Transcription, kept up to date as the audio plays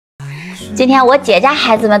今天我姐家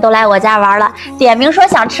孩子们都来我家玩了，点名说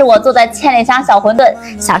想吃我做的千里香小馄饨，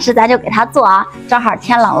想吃咱就给他做啊。正好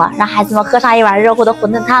天冷了，让孩子们喝上一碗热乎的馄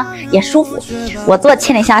饨汤也舒服。我做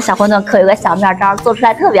千里香小馄饨可有个小妙招，做出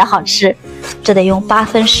来特别好吃。这得用8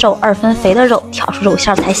分瘦2分肥的肉挑出肉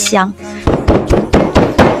馅才香。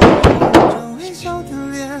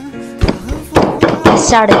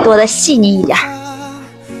馅儿得剁得细腻一点。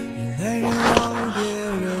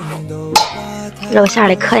肉馅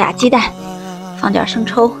里磕俩鸡蛋，放点生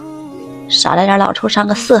抽，少来点老抽上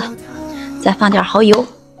个色，再放点蚝油，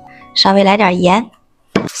稍微来点盐，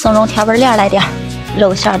松茸调味料来点，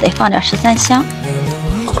肉馅得放点13香。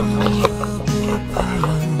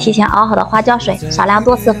提前熬好的花椒水少量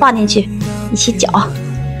多次放进去，一起搅。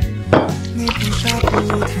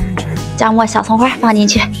姜末小葱花放进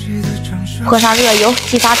去，泼上热油，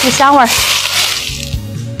激发出香味儿。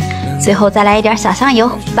最后再来一点小香油，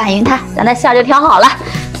拌匀它，咱的馅就调好了。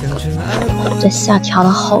这馅调的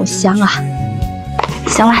好香啊！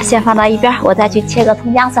行了，先放到一边，我再去切个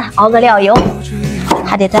葱姜蒜，熬个料油，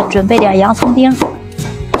还得再准备点洋葱丁，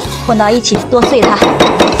混到一起剁碎它。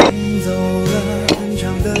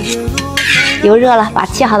油热了，把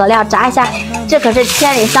切好的料炸一下，这可是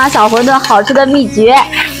千里香小馄饨好吃的秘诀。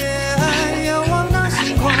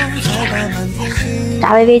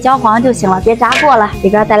炸微微焦黄就行了，别炸过了。里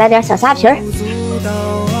边再来点小虾皮儿，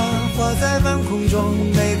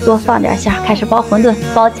多放点馅，开始包馄饨，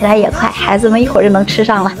包起来也快，孩子们一会儿就能吃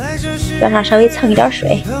上了。边上稍微蹭一点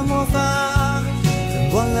水。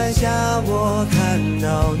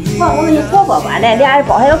我给你包包吧，来俩人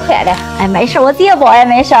包还要快的。哎，没事，我自己包也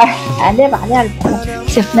没事儿。哎，来吧，俩人包。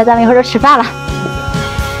行，那咱们一会儿就吃饭了。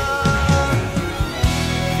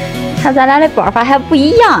看咱俩的包法还不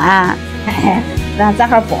一样啊。哎，让咱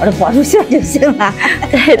还包出馅就行了。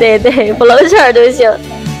对，不露馅就行。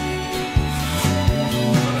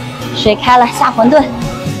水开了，下馄饨。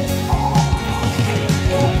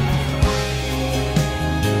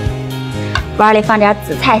碗里放点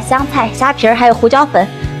紫菜、香菜、虾皮儿，还有胡椒粉，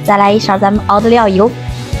再来一勺咱们熬的料油，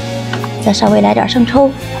再稍微来点生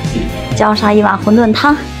抽，浇上一碗馄饨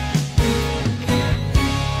汤。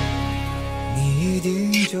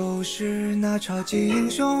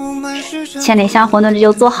千里香馄饨这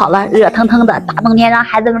就做好了，热腾腾的，大冬天让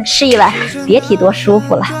孩子们吃一碗，别提多舒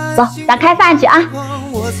服了。走，咱开饭去啊！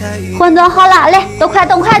馄饨好了，来，都快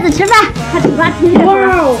动筷子吃饭。哇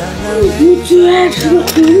哦，你居然吃的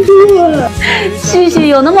馄饨！旭旭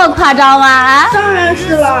有那么夸张吗？当然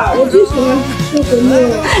是了，我最喜欢吃馄饨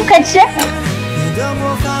了。快吃！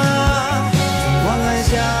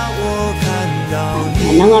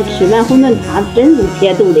能够吃完馄饨汤，真是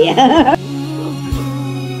解肚的。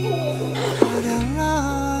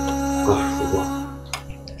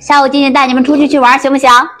下午今天带你们出去玩，行不行？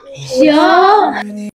行。